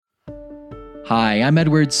Hi, I'm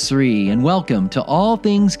Edward Sri, and welcome to All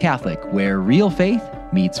Things Catholic, where real faith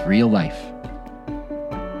meets real life.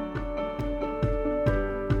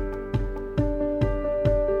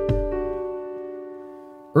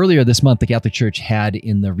 Earlier this month, the Catholic Church had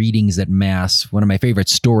in the readings at Mass one of my favorite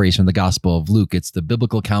stories from the Gospel of Luke. It's the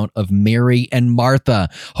biblical account of Mary and Martha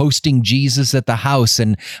hosting Jesus at the house.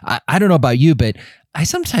 And I don't know about you, but I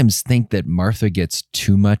sometimes think that Martha gets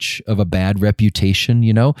too much of a bad reputation,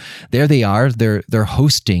 you know? There they are, they're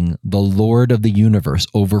hosting the Lord of the universe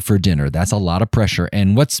over for dinner. That's a lot of pressure.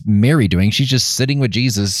 And what's Mary doing? She's just sitting with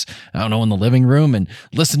Jesus, I don't know, in the living room and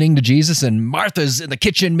listening to Jesus, and Martha's in the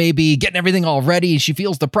kitchen maybe getting everything all ready. She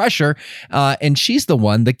feels the pressure, and she's the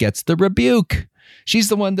one that gets the rebuke. She's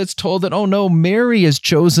the one that's told that, oh no, Mary has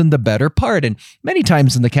chosen the better part. And many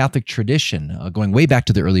times in the Catholic tradition, going way back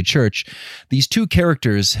to the early church, these two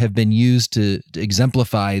characters have been used to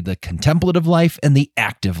exemplify the contemplative life and the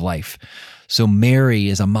active life. So Mary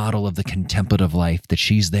is a model of the contemplative life, that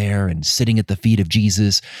she's there and sitting at the feet of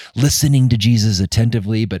Jesus, listening to Jesus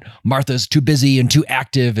attentively, but Martha's too busy and too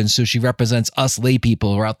active, and so she represents us lay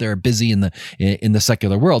people who are out there busy in the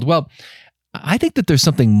secular world. Well, I think that there's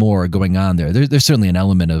something more going on there. There's certainly an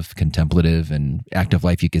element of contemplative and active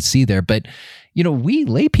life you could see there, but you know, we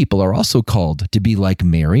lay people are also called to be like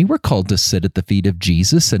Mary. We're called to sit at the feet of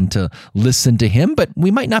Jesus and to listen to him, but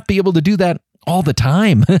we might not be able to do that all the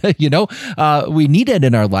time. We need it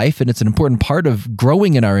in our life, and it's an important part of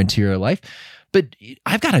growing in our interior life. But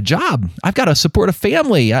I've got a job. I've got to support a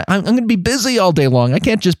family. I'm going to be busy all day long. I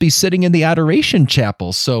can't just be sitting in the adoration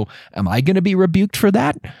chapel. So am I going to be rebuked for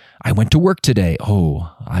that? I went to work today.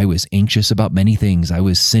 Oh, I was anxious about many things. I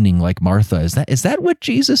was sinning like Martha. Is that what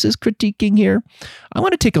Jesus is critiquing here? I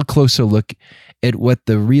want to take a closer look at what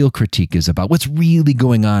the real critique is about, what's really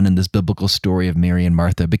going on in this biblical story of Mary and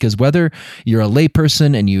Martha. Because whether you're a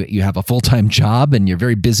layperson and you have a full-time job and you're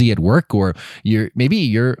very busy at work, or maybe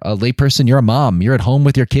you're a layperson, you're a mom, you're at home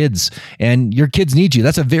with your kids and your kids need you.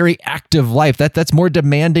 That's a very active life. That's more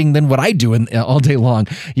demanding than what I do all day long.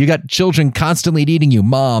 You got children constantly needing you.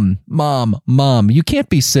 Mom, mom, mom. You can't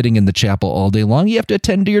be sitting in the chapel all day long. You have to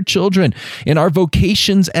attend to your children. In our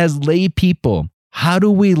vocations as lay people, how do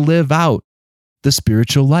we live out the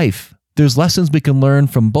spiritual life? There's lessons we can learn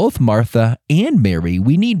from both Martha and Mary.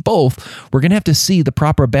 We need both. We're going to have to see the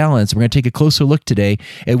proper balance. We're going to take a closer look today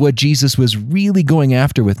at what Jesus was really going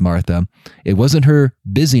after with Martha. It wasn't her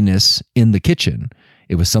busyness in the kitchen.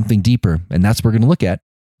 It was something deeper, and that's what we're going to look at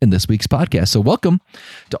in this week's podcast. So welcome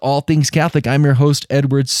to All Things Catholic. I'm your host,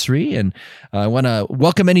 Edward Sri, and I want to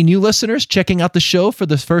welcome any new listeners checking out the show for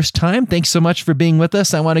the first time. Thanks so much for being with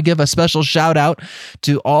us. I want to give a special shout out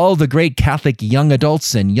to all the great Catholic young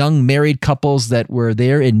adults and young married couples that were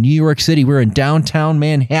there in New York City. We were in downtown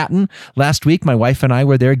Manhattan last week. My wife and I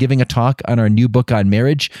were there giving a talk on our new book on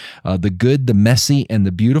marriage, The Good, the Messy, and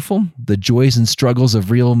the Beautiful, the joys and struggles of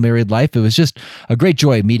real married life. It was just a great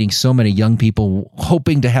joy meeting so many young people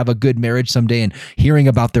hoping to have a good marriage someday and hearing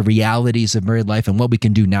about the realities of married life and what we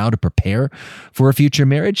can do now to prepare for a future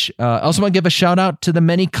marriage. I also want to give a shout out to the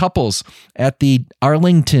many couples at the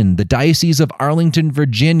Diocese of Arlington,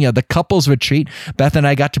 Virginia, the couples retreat. Beth and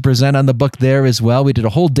I got to present on the book there as well. We did a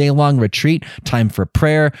whole day-long retreat, time for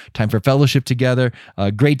prayer, time for fellowship together.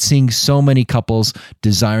 Great seeing so many couples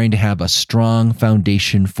desiring to have a strong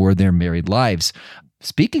foundation for their married lives.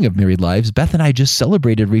 Speaking of married lives, Beth and I just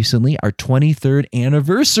celebrated recently our 23rd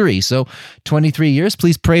anniversary. So 23 years,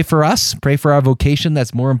 please pray for us. Pray for our vocation.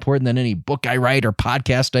 That's more important than any book I write or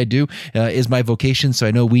podcast I do, is my vocation. So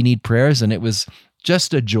I know we need prayers, and it was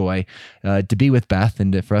just a joy to be with Beth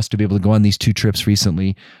and for us to be able to go on these two trips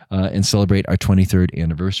recently and celebrate our 23rd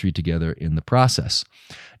anniversary together in the process.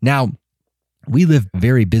 Now, we live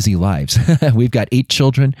very busy lives. We've got 8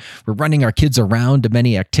 children. We're running our kids around to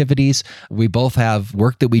many activities. We both have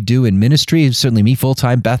work that we do in ministry, certainly me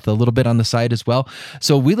full-time, Beth a little bit on the side as well.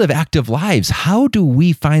 So we live active lives. How do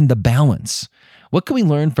we find the balance? What can we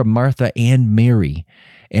learn from Martha and Mary?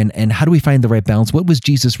 And how do we find the right balance? What was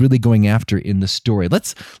Jesus really going after in the story?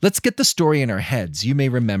 Let's get the story in our heads. You may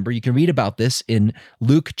remember, you can read about this in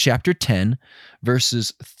Luke chapter 10,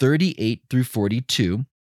 verses 38 through 42.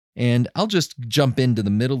 And I'll just jump into the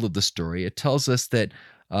middle of the story. It tells us that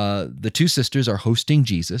the two sisters are hosting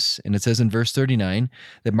Jesus, and it says in verse 39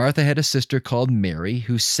 that Martha had a sister called Mary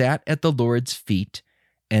who sat at the Lord's feet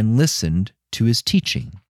and listened to his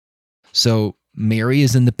teaching. So Mary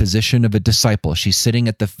is in the position of a disciple. She's sitting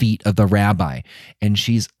at the feet of the rabbi, and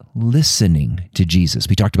she's listening to Jesus.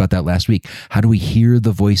 We talked about that last week. How do we hear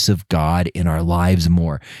the voice of God in our lives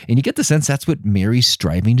more? And you get the sense that's what Mary's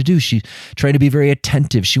striving to do. She's trying to be very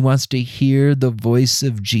attentive. She wants to hear the voice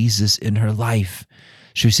of Jesus in her life.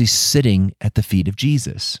 She's sitting at the feet of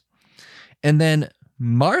Jesus. And then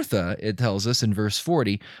Martha, it tells us in verse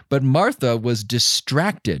 40, but Martha was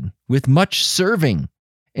distracted with much serving.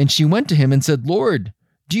 And she went to him and said, Lord,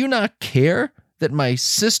 do you not care that my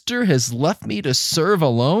sister has left me to serve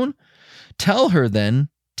alone? Tell her then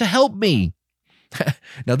to help me.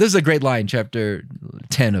 Now, this is a great line, chapter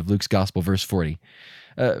 10 of Luke's Gospel, verse 40.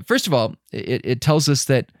 First of all, it tells us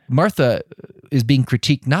that Martha is being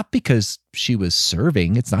critiqued not because she was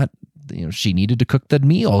serving. It's not, she needed to cook the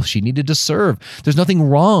meal. She needed to serve. There's nothing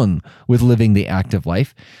wrong with living the active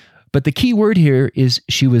life. But the key word here is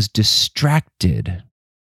she was distracted.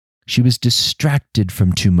 She was distracted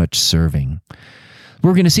from too much serving. What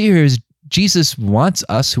we're going to see here is Jesus wants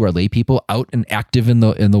us who are lay people out and active in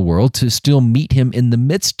the world to still meet him in the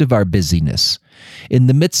midst of our busyness, in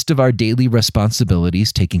the midst of our daily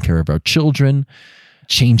responsibilities, taking care of our children,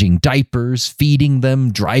 changing diapers, feeding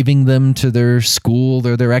them, driving them to their school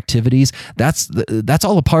or their activities. That's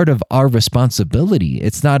all a part of our responsibility.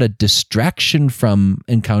 It's not a distraction from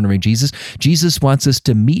encountering Jesus. Jesus wants us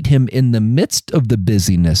to meet him in the midst of the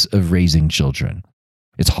busyness of raising children.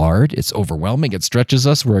 It's hard, it's overwhelming, it stretches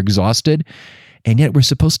us, we're exhausted, and yet we're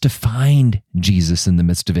supposed to find Jesus in the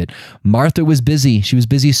midst of it. Martha was busy. She was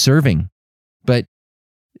busy serving, but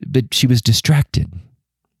she was distracted.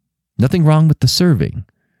 Nothing wrong with the serving,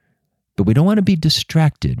 but we don't want to be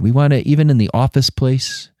distracted. We want to, even in the office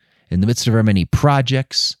place, in the midst of our many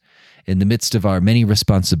projects, in the midst of our many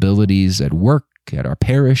responsibilities at work, at our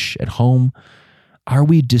parish, at home, are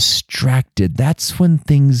we distracted? That's when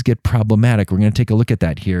things get problematic. We're going to take a look at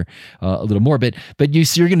that here a little more. But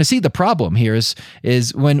you're going to see the problem here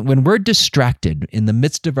is when we're distracted in the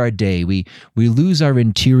midst of our day, we lose our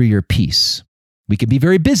interior peace. We can be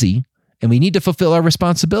very busy, and we need to fulfill our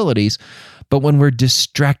responsibilities. But when we're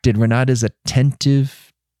distracted, we're not as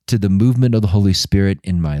attentive to the movement of the Holy Spirit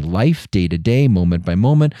in my life, day to day, moment by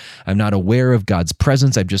moment. I'm not aware of God's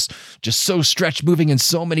presence. I'm just so stretched, moving in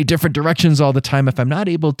so many different directions all the time. If I'm not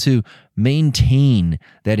able to maintain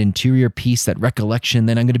that interior peace, that recollection,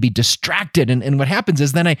 then I'm going to be distracted. And what happens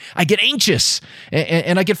is then I get anxious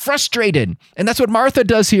and I get frustrated. And that's what Martha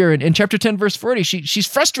does here in chapter 10, verse 40. She's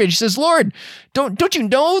frustrated. She says, Lord, don't you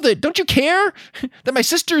know that, don't you care that my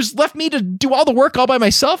sister's left me to do all the work all by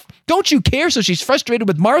myself? Don't you care? So she's frustrated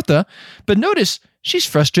with Martha, but notice she's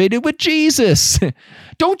frustrated with Jesus.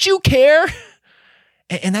 Don't you care?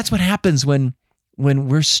 And that's what happens when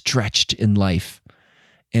we're stretched in life.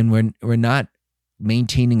 And we're not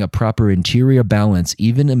maintaining a proper interior balance,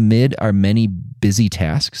 even amid our many busy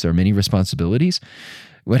tasks, our many responsibilities.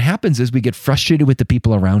 What happens is we get frustrated with the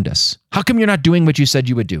people around us. How come you're not doing what you said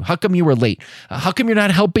you would do? How come you were late? How come you're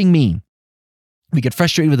not helping me? We get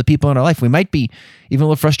frustrated with the people in our life. We might be even a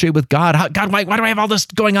little frustrated with God. God, why do I have all this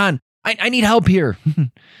going on? I need help here.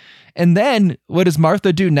 And then what does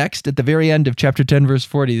Martha do next at the very end of chapter 10, verse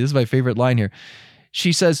 40? This is my favorite line here.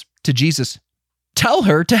 She says to Jesus, tell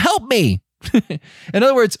her to help me. In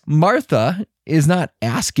other words, Martha is not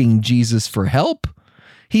asking Jesus for help.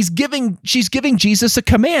 She's giving Jesus a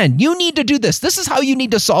command. You need to do this. This is how you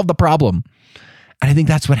need to solve the problem. And I think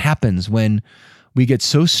that's what happens when we get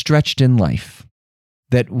so stretched in life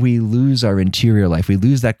that we lose our interior life. We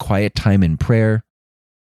lose that quiet time in prayer.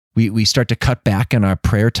 We start to cut back on our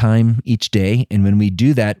prayer time each day. And when we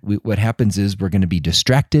do that, what happens is we're going to be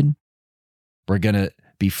distracted. We're going to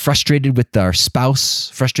be frustrated with our spouse,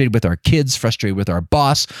 frustrated with our kids, frustrated with our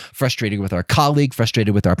boss, frustrated with our colleague,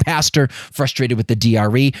 frustrated with our pastor, frustrated with the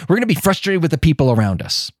DRE. We're going to be frustrated with the people around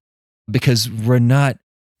us because we're not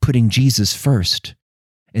putting Jesus first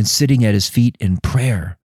and sitting at his feet in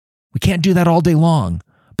prayer. We can't do that all day long,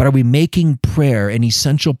 but are we making prayer an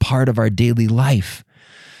essential part of our daily life?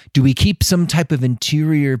 Do we keep some type of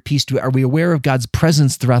interior peace? Are we aware of God's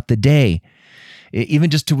presence throughout the day? Even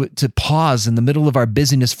just to pause in the middle of our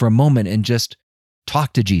busyness for a moment and just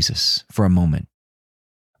talk to Jesus for a moment.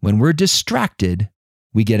 When we're distracted,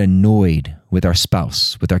 we get annoyed with our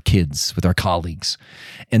spouse, with our kids, with our colleagues.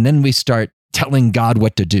 And then we start telling God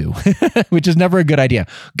what to do, which is never a good idea.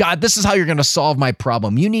 God, this is how you're going to solve my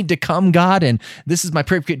problem. You need to come, God, and this is my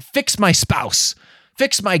prayer. Fix my spouse.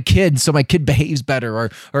 Fix my kid so my kid behaves better,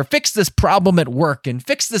 or fix this problem at work and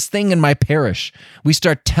fix this thing in my parish. We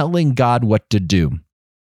start telling God what to do.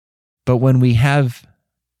 But when we have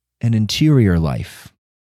an interior life,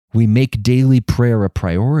 we make daily prayer a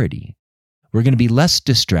priority. We're going to be less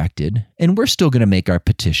distracted, and we're still going to make our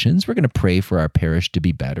petitions. We're going to pray for our parish to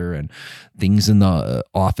be better and things in the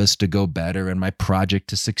office to go better and my project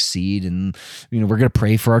to succeed. And, we're going to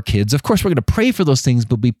pray for our kids. Of course, we're going to pray for those things,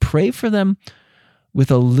 but we pray for them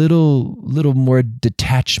with a little more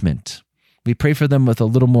detachment. We pray for them with a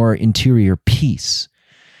little more interior peace.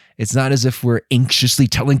 It's not as if we're anxiously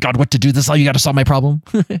telling God what to do. This is how you got to solve my problem.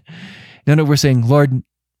 No, we're saying, Lord,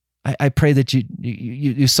 I pray that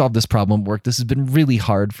you solve this problem at work. This has been really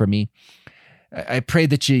hard for me. I pray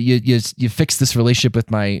that you fix this relationship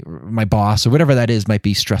with my boss, or whatever that is might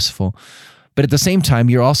be stressful. But at the same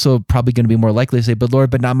time, you're also probably going to be more likely to say, but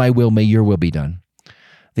Lord, but not my will, may your will be done.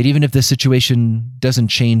 That even if this situation doesn't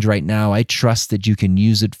change right now, I trust that you can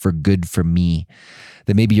use it for good for me.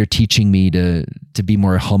 That maybe you're teaching me to be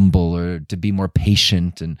more humble or to be more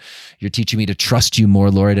patient, and you're teaching me to trust you more,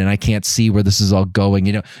 Lord, and I can't see where this is all going.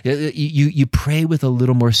 You pray with a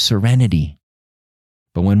little more serenity.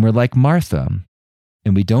 But when we're like Martha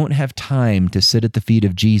and we don't have time to sit at the feet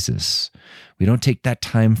of Jesus, we don't take that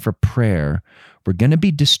time for prayer, we're going to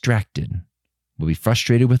be distracted. We'll be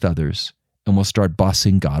frustrated with others, and we'll start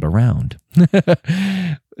bossing God around.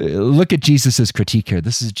 Look at Jesus' critique here.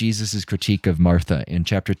 This is Jesus' critique of Martha in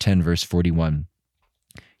chapter 10, verse 41.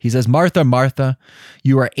 He says, Martha, Martha,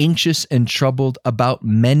 you are anxious and troubled about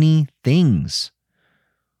many things.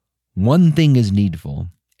 One thing is needful,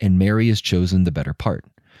 and Mary has chosen the better part.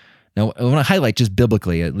 Now, I want to highlight just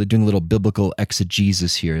biblically, doing a little biblical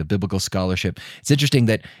exegesis here, biblical scholarship. It's interesting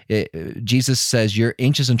that Jesus says, you're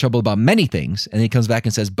anxious and troubled about many things, and then he comes back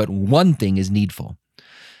and says, but one thing is needful.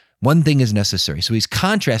 One thing is necessary. So he's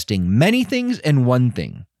contrasting many things and one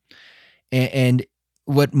thing. And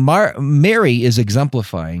what Mary is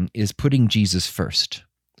exemplifying is putting Jesus first.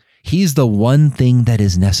 He's the one thing that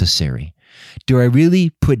is necessary. Do I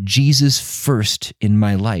really put Jesus first in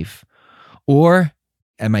my life? Or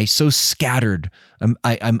am I so scattered?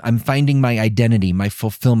 I'm finding my identity, my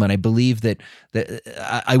fulfillment. I believe that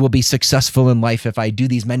I will be successful in life if I do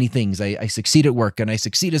these many things. I succeed at work, and I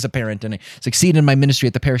succeed as a parent, and I succeed in my ministry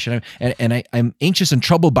at the parish, and I'm anxious and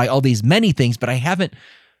troubled by all these many things, but I haven't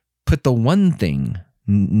put the one thing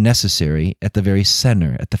necessary at the very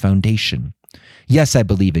center, at the foundation. Yes, I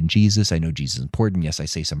believe in Jesus. I know Jesus is important. Yes, I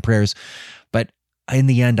say some prayers, but in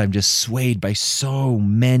the end, I'm just swayed by so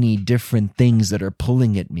many different things that are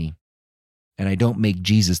pulling at me, and I don't make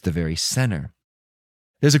Jesus the very center.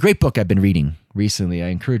 There's a great book I've been reading recently. I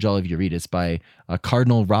encourage all of you to read it. It's by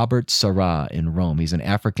Cardinal Robert Sarah in Rome. He's an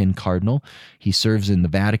African cardinal. He serves in the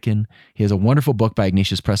Vatican. He has a wonderful book by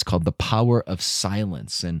Ignatius Press called The Power of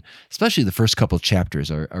Silence, and especially the first couple of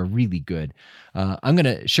chapters are really good. I'm going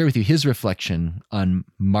to share with you his reflection on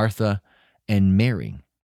Martha and Mary.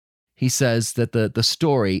 He says that the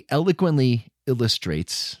story eloquently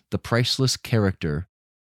illustrates the priceless character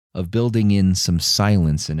of building in some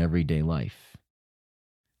silence in everyday life.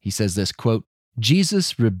 He says this, quote,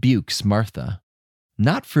 Jesus rebukes Martha,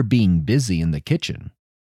 not for being busy in the kitchen.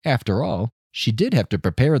 After all, she did have to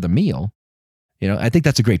prepare the meal. I think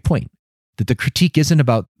that's a great point, that the critique isn't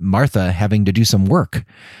about Martha having to do some work.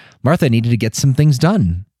 Martha needed to get some things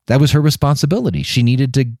done. That was her responsibility. She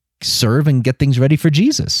needed to serve and get things ready for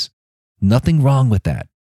Jesus. Nothing wrong with that.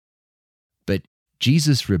 But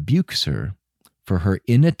Jesus rebukes her for her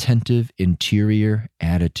inattentive interior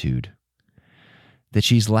attitude, that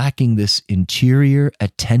she's lacking this interior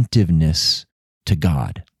attentiveness to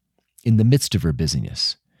God in the midst of her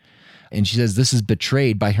busyness. And she says this is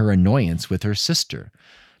betrayed by her annoyance with her sister,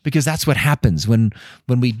 because that's what happens when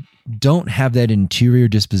we don't have that interior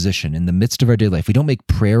disposition in the midst of our daily life. We don't make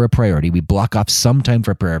prayer a priority. We block off some time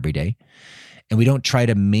for prayer every day. And we don't try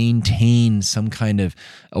to maintain some kind of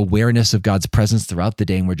awareness of God's presence throughout the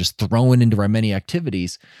day, and we're just thrown into our many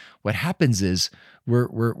activities. What happens is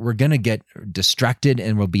we're going to get distracted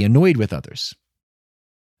and we'll be annoyed with others.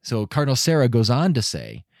 So Cardinal Sarah goes on to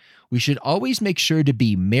say, we should always make sure to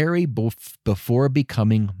be Mary before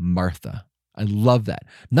becoming Martha. I love that.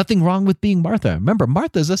 Nothing wrong with being Martha. Remember,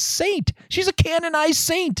 Martha's a saint. She's a canonized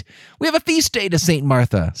saint. We have a feast day to Saint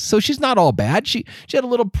Martha. So she's not all bad. She had a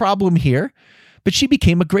little problem here, but she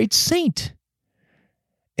became a great saint.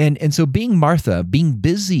 And so being Martha, being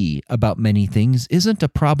busy about many things isn't a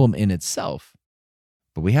problem in itself,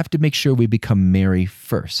 but we have to make sure we become Mary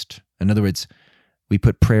first. In other words, we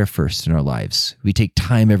put prayer first in our lives. We take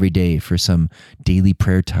time every day for some daily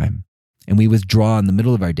prayer time. And we withdraw in the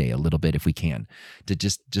middle of our day a little bit if we can, to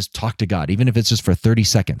just talk to God, even if it's just for 30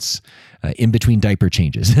 seconds, in between diaper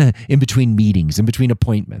changes, in between meetings, in between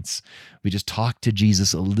appointments. We just talk to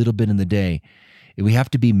Jesus a little bit in the day. We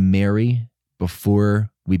have to be Mary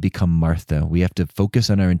before we become Martha. We have to focus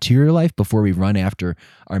on our interior life before we run after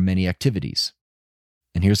our many activities.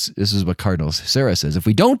 And this is what Cardinal Sarah says. If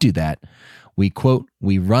we don't do that, we, quote,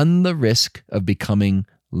 we run the risk of becoming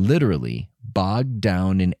literally bogged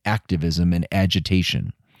down in activism and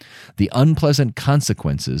agitation, the unpleasant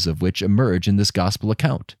consequences of which emerge in this gospel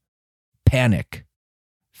account. Panic,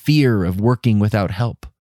 fear of working without help,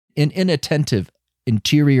 an inattentive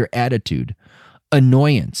interior attitude,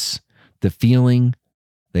 annoyance, the feeling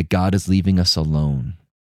that God is leaving us alone.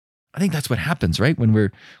 I think that's what happens, right? When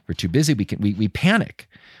we're too busy, we panic.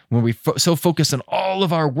 When we so focus on all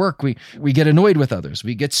of our work, we get annoyed with others.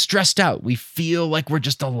 We get stressed out. We feel like we're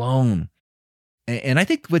just alone. And I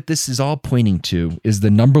think what this is all pointing to is the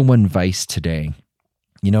number one vice today.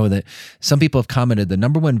 You know, that some people have commented the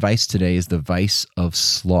number one vice today is the vice of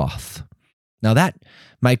sloth. Now that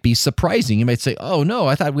might be surprising. You might say, oh no,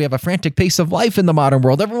 I thought we have a frantic pace of life in the modern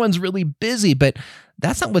world. Everyone's really busy, but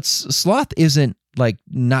that's not what sloth isn't, like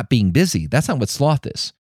not being busy. That's not what sloth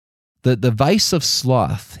is. The vice of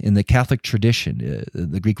sloth in the Catholic tradition,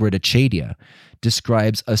 the Greek word acedia,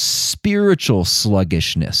 describes a spiritual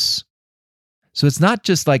sluggishness. So it's not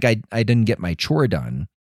just like I didn't get my chore done.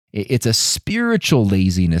 It's a spiritual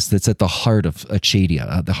laziness that's at the heart of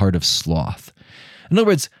acedia, the heart of sloth. In other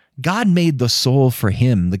words, God made the soul for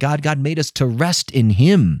him. God made us to rest in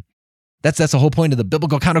him. That's the whole point of the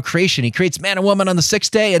biblical account of creation. He creates man and woman on the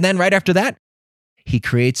sixth day, and then right after that, he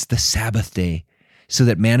creates the Sabbath day so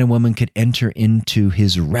that man and woman could enter into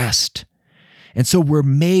his rest. And so we're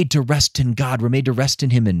made to rest in God. We're made to rest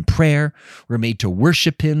in him in prayer. We're made to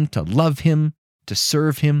worship him, to love him, to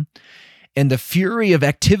serve him. And the fury of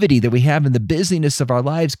activity that we have in the busyness of our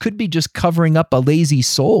lives could be just covering up a lazy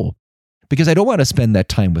soul, because I don't want to spend that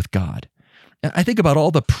time with God. I think about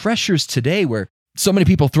all the pressures today where so many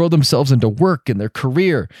people throw themselves into work and their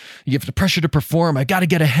career. You have the pressure to perform. I got to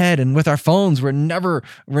get ahead. And with our phones, we're never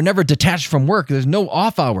detached from work. There's no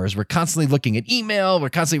off hours. We're constantly looking at email. We're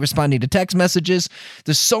constantly responding to text messages.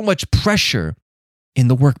 There's so much pressure in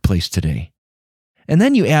the workplace today. And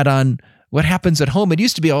then you add on what happens at home. It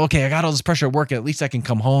used to be, oh, okay, I got all this pressure at work. At least I can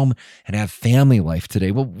come home and have family life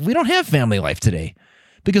today. Well, we don't have family life today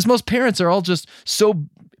because most parents are all just so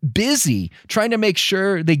busy trying to make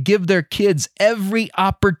sure they give their kids every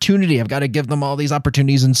opportunity. I've got to give them all these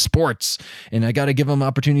opportunities in sports, and I got to give them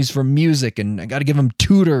opportunities for music, and I got to give them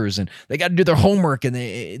tutors, and they got to do their homework and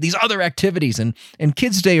these other activities. And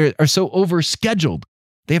kids today are so overscheduled.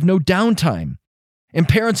 They have no downtime, and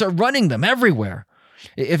parents are running them everywhere.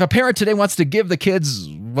 If a parent today wants to give the kids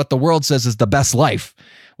what the world says is the best life,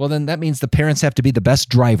 well, then that means the parents have to be the best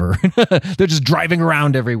driver. They're just driving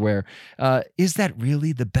around everywhere. Is that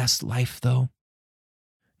really the best life, though?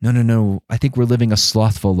 No. I think we're living a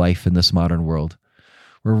slothful life in this modern world.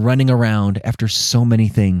 We're running around after so many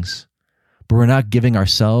things, but we're not giving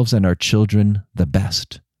ourselves and our children the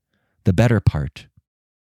best, the better part,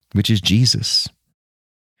 which is Jesus.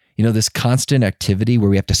 You know, this constant activity where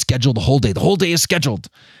we have to schedule the whole day is scheduled.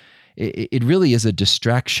 It really is a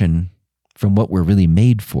distraction from what we're really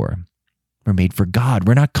made for. We're made for God.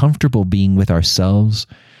 We're not comfortable being with ourselves.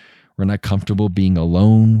 We're not comfortable being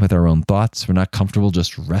alone with our own thoughts. We're not comfortable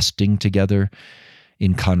just resting together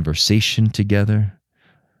in conversation together,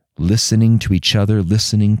 listening to each other,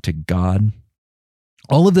 listening to God.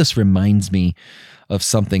 All of this reminds me of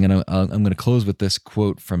something, and I'm going to close with this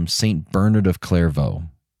quote from St. Bernard of Clairvaux.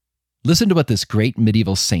 Listen to what this great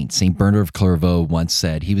medieval saint, St. Bernard of Clairvaux, once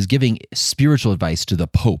said. He was giving spiritual advice to the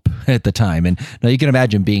Pope at the time. And now you can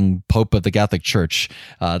imagine being Pope of the Catholic Church.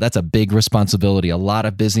 That's a big responsibility, a lot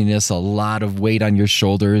of busyness, a lot of weight on your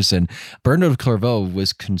shoulders. And Bernard of Clairvaux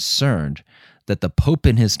was concerned that the Pope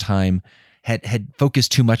in his time had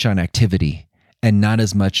focused too much on activity and not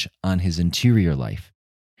as much on his interior life.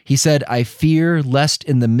 He said, "I fear lest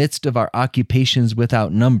in the midst of our occupations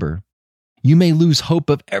without number, you may lose hope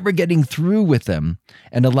of ever getting through with them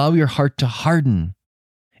and allow your heart to harden.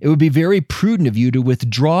 It would be very prudent of you to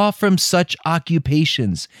withdraw from such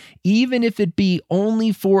occupations, even if it be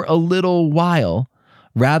only for a little while,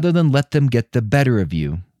 rather than let them get the better of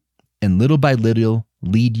you, and little by little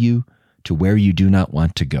lead you to where you do not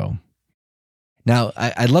want to go." Now,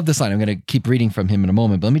 I love this line. I'm going to keep reading from him in a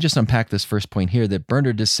moment, but let me just unpack this first point here that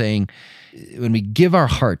Bernard is saying, when we give our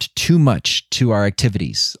heart too much to our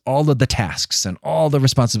activities, all of the tasks and all the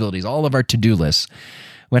responsibilities, all of our to-do lists,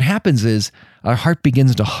 what happens is our heart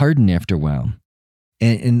begins to harden after a while.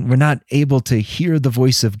 And we're not able to hear the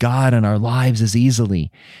voice of God in our lives as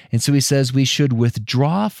easily. And so he says we should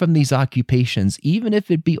withdraw from these occupations, even if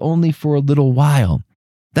it be only for a little while.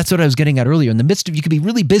 That's what I was getting at earlier. In the midst of, you could be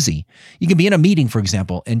really busy. You can be in a meeting, for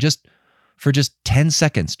example, and just for just 10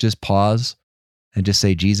 seconds, just pause and just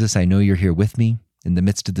say, Jesus, I know you're here with me in the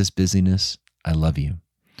midst of this busyness. I love you.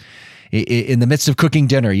 In the midst of cooking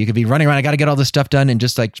dinner, you could be running around, I got to get all this stuff done, and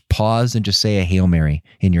just like pause and just say a Hail Mary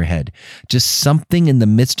in your head. Just something in the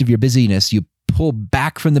midst of your busyness, you pull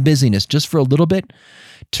back from the busyness just for a little bit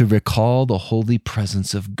to recall the holy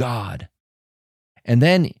presence of God. And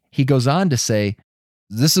then he goes on to say,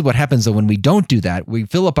 this is what happens when we don't do that. We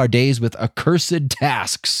fill up our days with accursed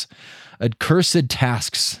tasks. Accursed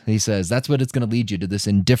tasks, he says. That's what it's going to lead you to, this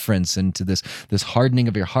indifference and to this hardening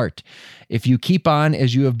of your heart. If you keep on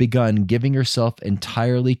as you have begun, giving yourself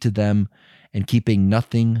entirely to them and keeping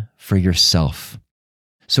nothing for yourself.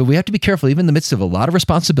 So we have to be careful, even in the midst of a lot of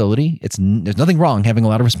responsibility. There's nothing wrong having a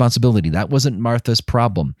lot of responsibility. That wasn't Martha's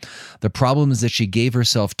problem. The problem is that she gave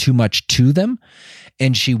herself too much to them,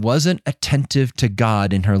 and she wasn't attentive to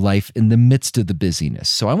God in her life in the midst of the busyness.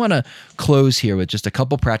 So I want to close here with just a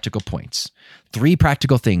couple practical points. 3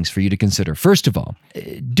 practical things for you to consider. First of all,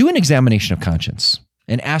 do an examination of conscience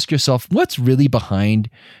and ask yourself, what's really behind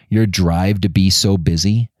your drive to be so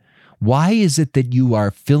busy? Why is it that you are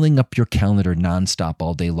filling up your calendar nonstop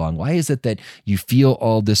all day long? Why is it that you feel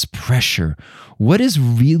all this pressure? What is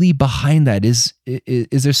really behind that? Is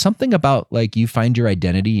there something about like you find your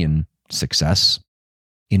identity in success,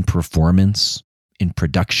 in performance, in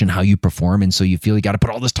production, how you perform, and so you feel you got to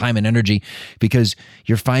put all this time and energy because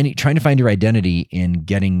you're trying to find your identity in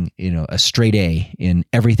getting a straight A in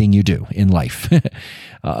everything you do in life,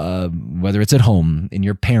 whether it's at home, in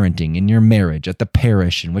your parenting, in your marriage, at the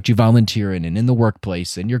parish, and what you volunteer in, and in the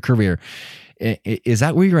workplace, and your career. Is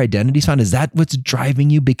that where your identity's found? Is that what's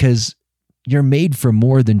driving you? Because you're made for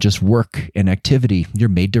more than just work and activity. You're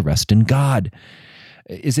made to rest in God.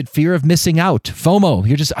 Is it fear of missing out? FOMO.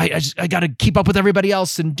 You're just, I got to keep up with everybody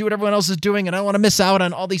else and do what everyone else is doing, and I don't want to miss out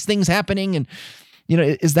on all these things happening. And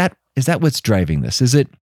is that what's driving this? Is it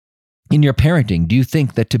in your parenting? Do you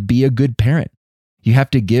think that to be a good parent, you have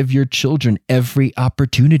to give your children every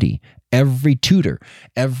opportunity, every tutor,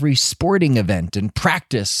 every sporting event and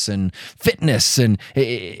practice and fitness? And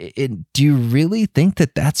do you really think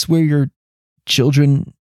that that's where your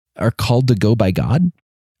children are called to go by God?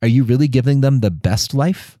 Are you really giving them the best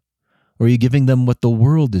life? Or are you giving them what the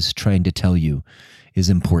world is trying to tell you is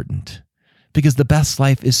important? Because the best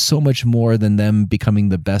life is so much more than them becoming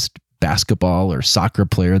the best basketball or soccer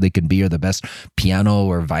player they can be, or the best piano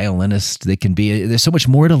or violinist they can be. There's so much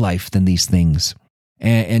more to life than these things.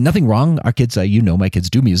 And nothing wrong. Our kids, my kids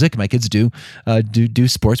do music. My kids do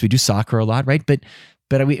sports. We do soccer a lot, right? But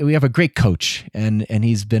we have a great coach, and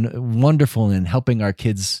he's been wonderful in helping our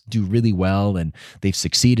kids do really well, and they've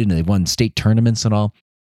succeeded, and they've won state tournaments and all.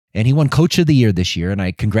 And he won Coach of the Year this year, and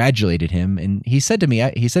I congratulated him. And he said to me,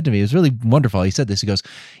 it was really wonderful. He said this, he goes,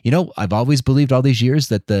 I've always believed all these years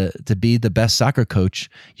that to be the best soccer coach,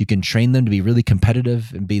 you can train them to be really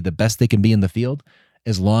competitive and be the best they can be in the field,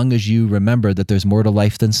 as long as you remember that there's more to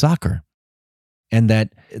life than soccer. And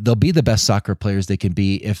that they'll be the best soccer players they can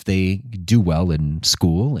be if they do well in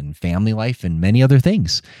school and family life and many other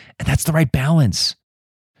things. And that's the right balance.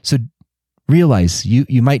 So realize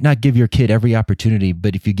you might not give your kid every opportunity,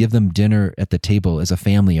 but if you give them dinner at the table as a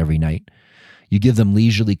family every night, you give them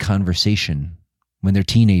leisurely conversation. When they're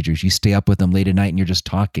teenagers, you stay up with them late at night and you're just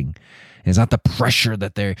talking. And it's not the pressure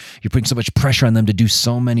that you're putting so much pressure on them to do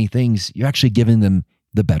so many things. You're actually giving them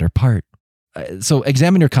the better part. So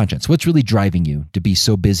examine your conscience. What's really driving you to be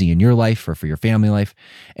so busy in your life or for your family life?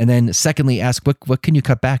 And then secondly, ask, what can you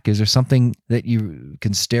cut back? Is there something that you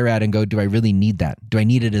can stare at and go, do I really need that? Do I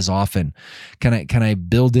need it as often? Can I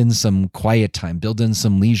build in some quiet time, build in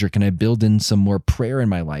some leisure? Can I build in some more prayer in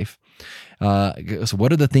my life? So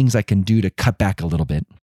what are the things I can do to cut back a little bit?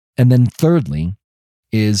 And then thirdly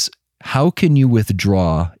is, how can you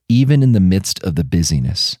withdraw even in the midst of the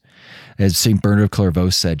busyness? As St. Bernard of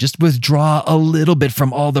Clairvaux said, just withdraw a little bit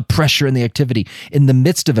from all the pressure and the activity. In the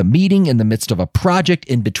midst of a meeting, in the midst of a project,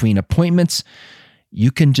 in between appointments,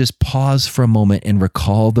 you can just pause for a moment and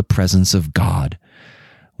recall the presence of God.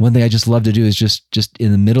 One thing I just love to do is just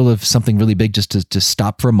in the middle of something really big, just to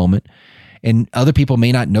stop for a moment. And other people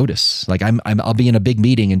may not notice. Like I'll be in a big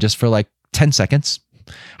meeting, and just for like 10 seconds,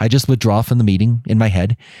 I just withdraw from the meeting in my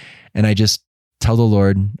head, and I just tell the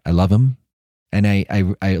Lord I love him. And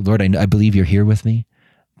Lord, I believe you're here with me.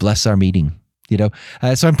 Bless our meeting. So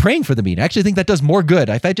I'm praying for the meeting. I actually think that does more good.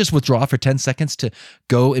 If I just withdraw for 10 seconds to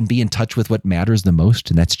go and be in touch with what matters the most,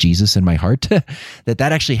 and that's Jesus in my heart, that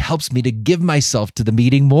actually helps me to give myself to the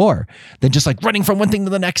meeting more than just like running from one thing to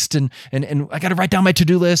the next. And I got to write down my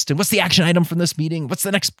to-do list. And what's the action item from this meeting? What's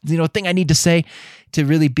the next thing I need to say? To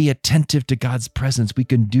really be attentive to God's presence. We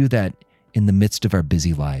can do that in the midst of our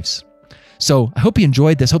busy lives. So I hope you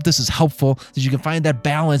enjoyed this. Hope this is helpful, that you can find that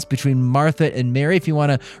balance between Martha and Mary. If you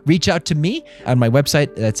want to reach out to me on my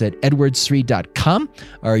website, that's at edwardsri.com,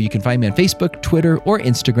 or you can find me on Facebook, Twitter, or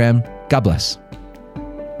Instagram. God bless.